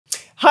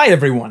Hi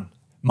everyone,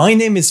 my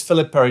name is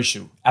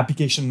Parichu,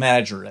 Application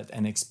Manager at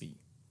NXP.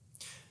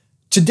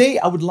 Today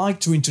I would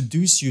like to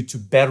introduce you to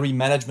battery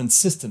management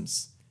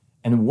systems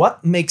and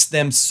what makes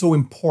them so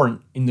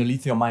important in the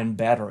lithium-ion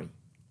battery.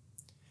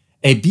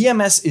 A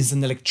BMS is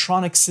an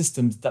electronic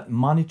system that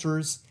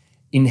monitors,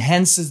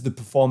 enhances the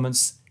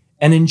performance,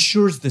 and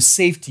ensures the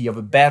safety of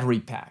a battery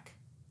pack.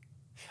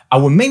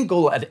 Our main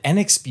goal at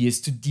NXP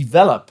is to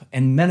develop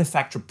and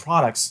manufacture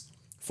products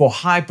for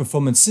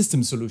high-performance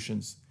system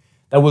solutions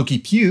that will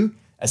keep you,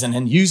 as an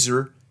end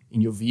user,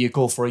 in your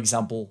vehicle, for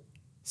example,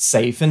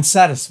 safe and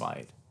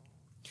satisfied.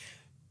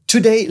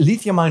 Today,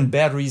 lithium-ion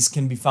batteries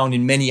can be found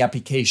in many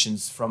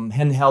applications, from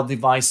handheld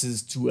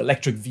devices to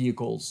electric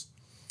vehicles.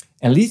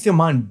 And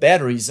lithium-ion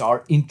batteries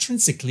are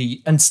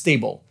intrinsically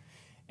unstable,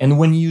 and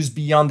when used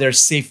beyond their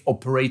safe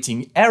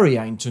operating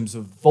area in terms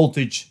of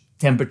voltage,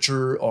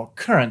 temperature, or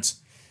current,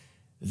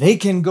 they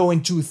can go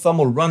into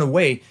thermal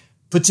runaway,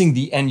 putting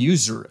the end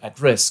user at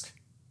risk.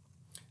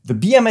 The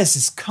BMS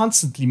is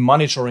constantly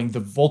monitoring the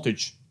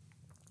voltage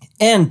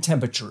and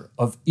temperature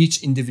of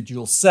each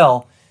individual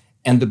cell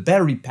and the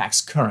battery pack's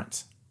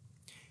current.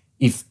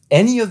 If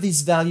any of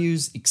these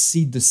values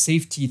exceed the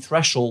safety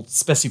threshold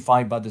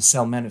specified by the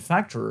cell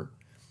manufacturer,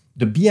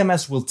 the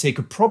BMS will take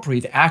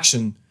appropriate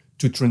action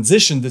to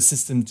transition the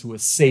system to a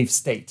safe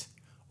state,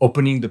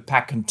 opening the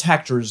pack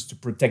contactors to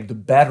protect the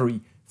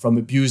battery from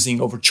abusing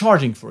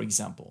overcharging, for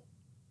example.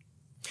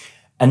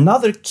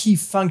 Another key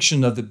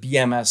function of the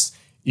BMS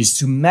is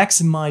to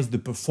maximize the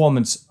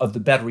performance of the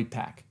battery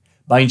pack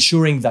by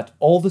ensuring that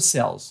all the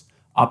cells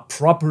are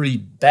properly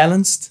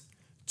balanced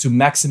to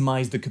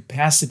maximize the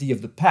capacity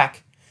of the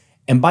pack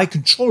and by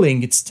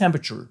controlling its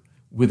temperature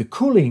with a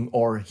cooling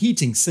or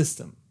heating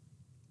system.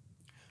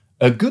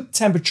 A good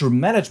temperature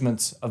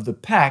management of the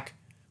pack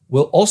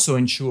will also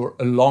ensure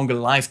a longer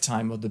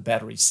lifetime of the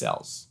battery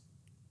cells.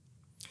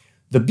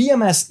 The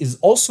BMS is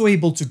also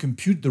able to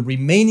compute the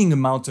remaining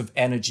amount of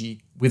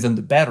energy within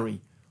the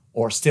battery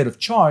or state of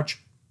charge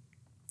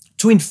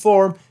to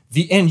inform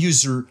the end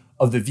user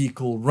of the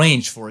vehicle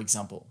range, for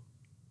example.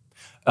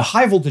 A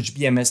high voltage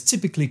BMS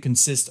typically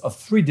consists of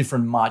 3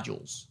 different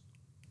modules.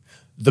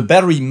 The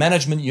battery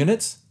management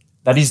unit,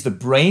 that is the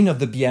brain of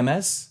the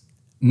BMS,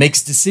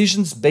 makes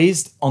decisions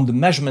based on the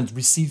measurement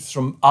received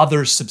from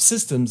other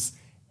subsystems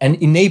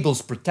and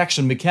enables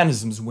protection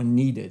mechanisms when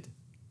needed.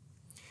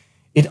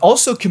 It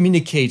also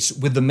communicates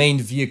with the main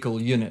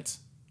vehicle unit.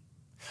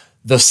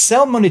 The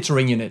cell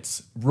monitoring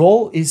unit's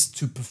role is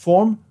to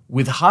perform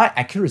with high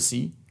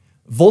accuracy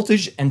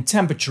voltage and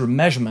temperature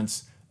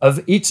measurements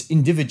of each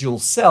individual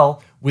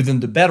cell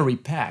within the battery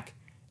pack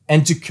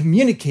and to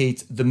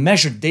communicate the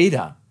measured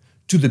data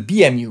to the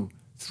BMU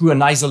through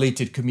an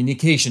isolated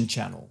communication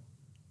channel.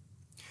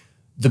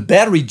 The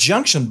battery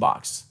junction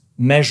box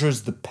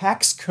measures the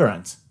pack's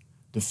current,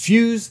 the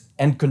fuse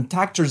and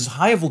contactor's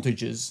high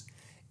voltages,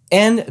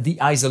 and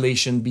the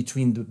isolation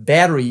between the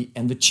battery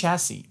and the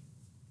chassis.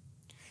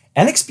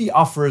 NXP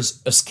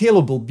offers a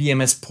scalable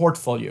BMS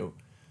portfolio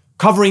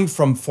covering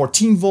from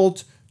 14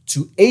 volt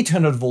to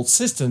 800 volt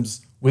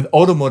systems with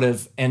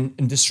automotive and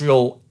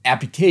industrial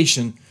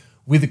application,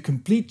 with a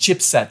complete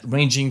chipset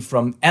ranging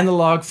from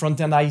analog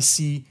front-end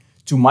IC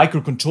to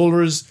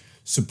microcontrollers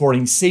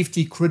supporting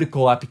safety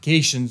critical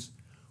applications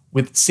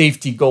with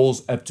safety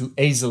goals up to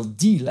ASIL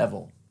D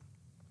level.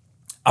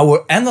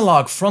 Our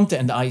analog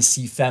front-end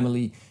IC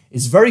family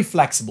is very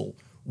flexible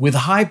with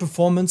high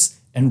performance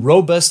and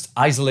robust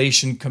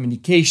isolation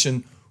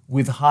communication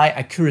with high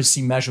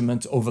accuracy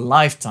measurement over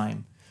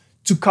lifetime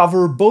to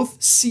cover both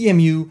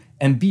CMU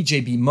and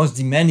BJB most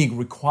demanding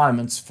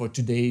requirements for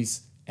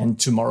today's and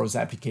tomorrow's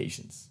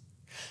applications.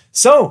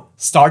 So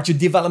start your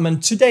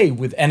development today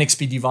with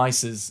NXP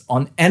devices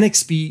on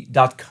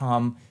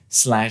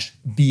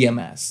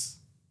nxp.com/BMS.